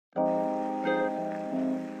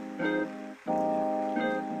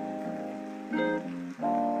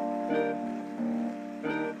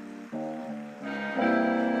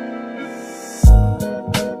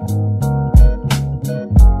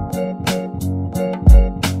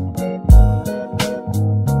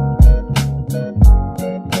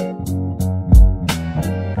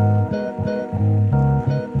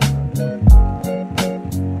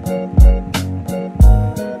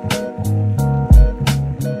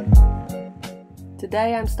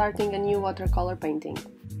Today I'm starting a new watercolor painting.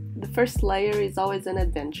 The first layer is always an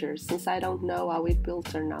adventure, since I don't know how it will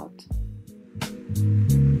turn out.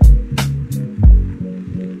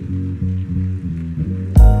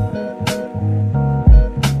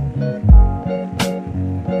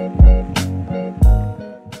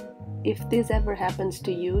 If this ever happens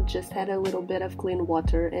to you, just add a little bit of clean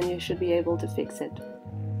water and you should be able to fix it.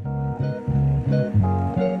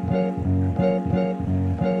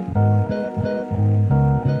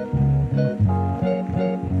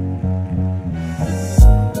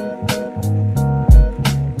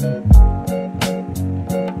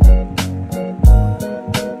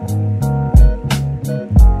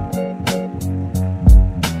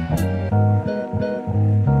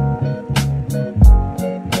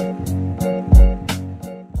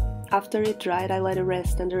 After it dried, I let it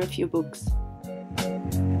rest under a few books.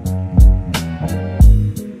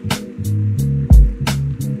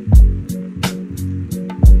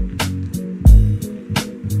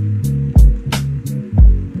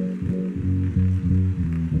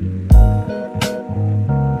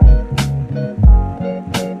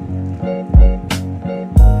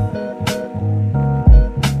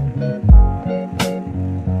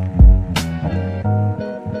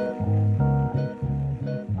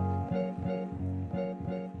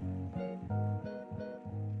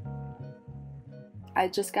 I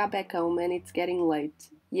just got back home and it's getting late,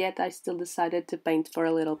 yet I still decided to paint for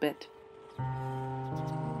a little bit.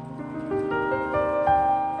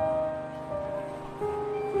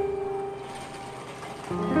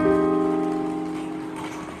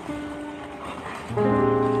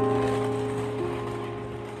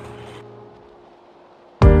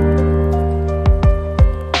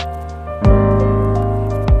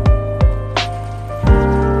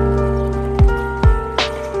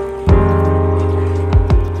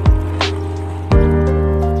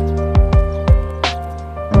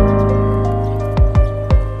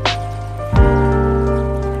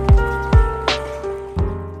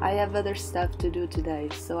 I have other stuff to do today,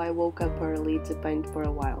 so I woke up early to paint for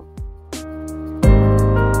a while.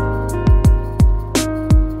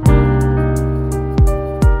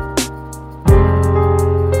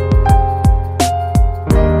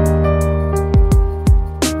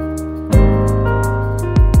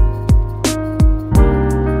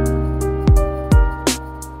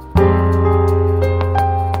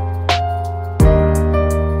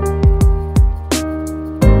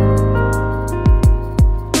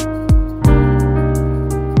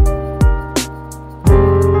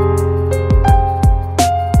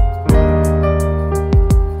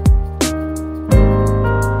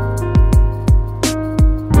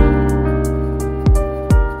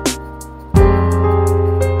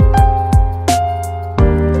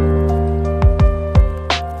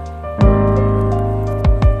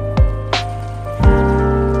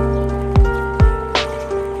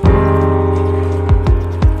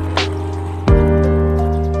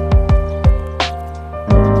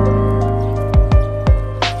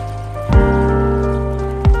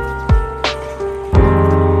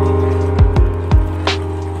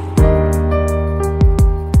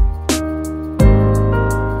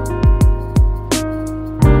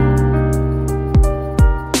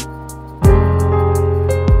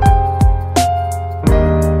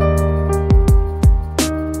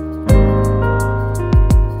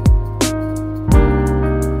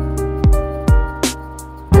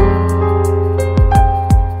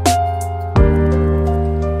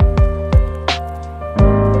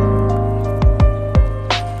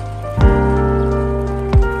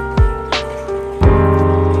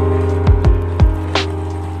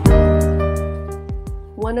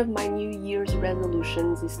 One of my New Year's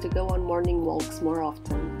resolutions is to go on morning walks more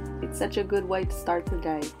often. It's such a good way to start the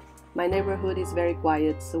day. My neighborhood is very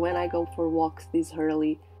quiet, so when I go for walks this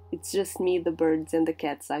early, it's just me, the birds and the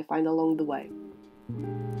cats I find along the way.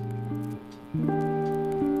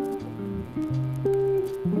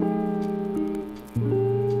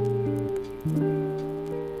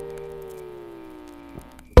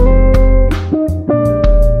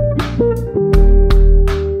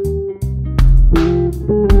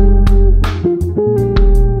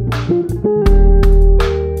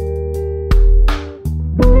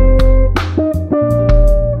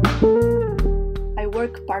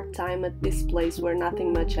 Part-time at this place where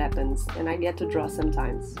nothing much happens, and I get to draw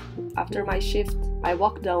sometimes. After my shift, I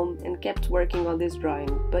walked home and kept working on this drawing,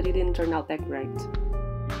 but it didn't turn out that great.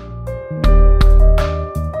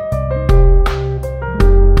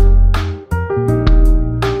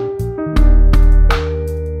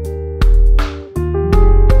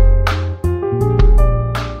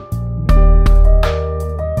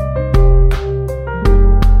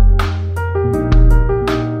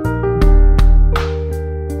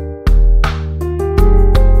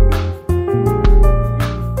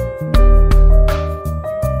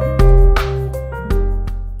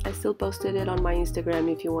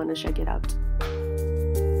 Instagram if you want to check it out.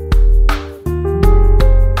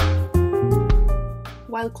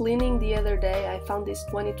 While cleaning the other day, I found this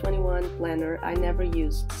 2021 planner I never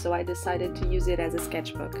used, so I decided to use it as a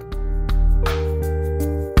sketchbook.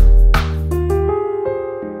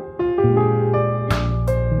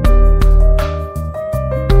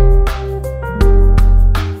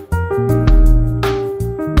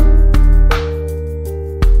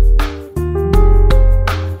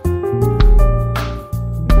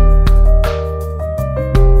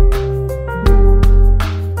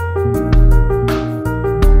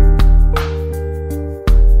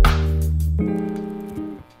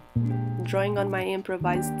 Drawing on my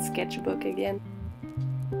improvised sketchbook again.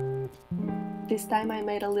 This time I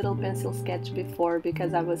made a little pencil sketch before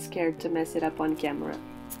because I was scared to mess it up on camera.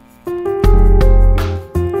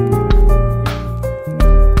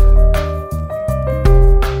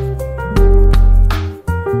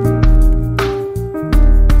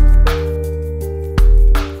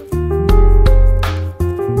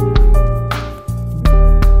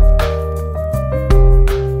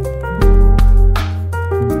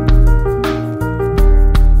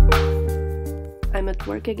 I'm at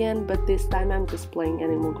work again, but this time I'm just playing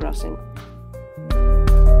Animal Crossing.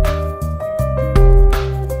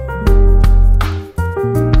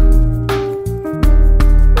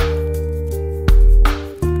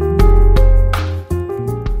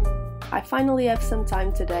 I finally have some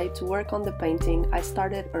time today to work on the painting I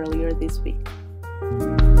started earlier this week.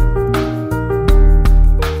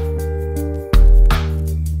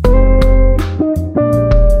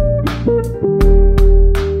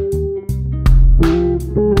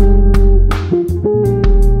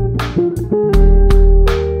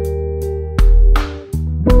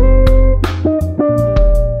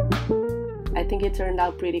 I think it turned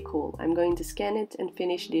out pretty cool. I'm going to scan it and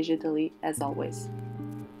finish digitally as always.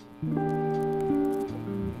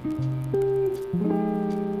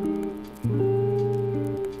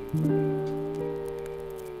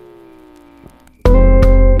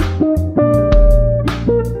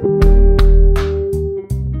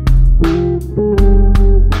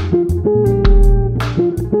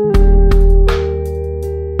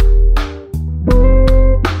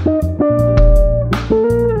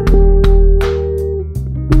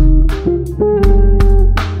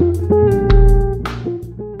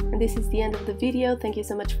 This is the end of the video. Thank you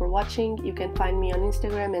so much for watching. You can find me on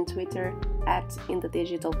Instagram and Twitter at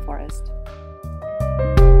INTHEDIGITALFOREST.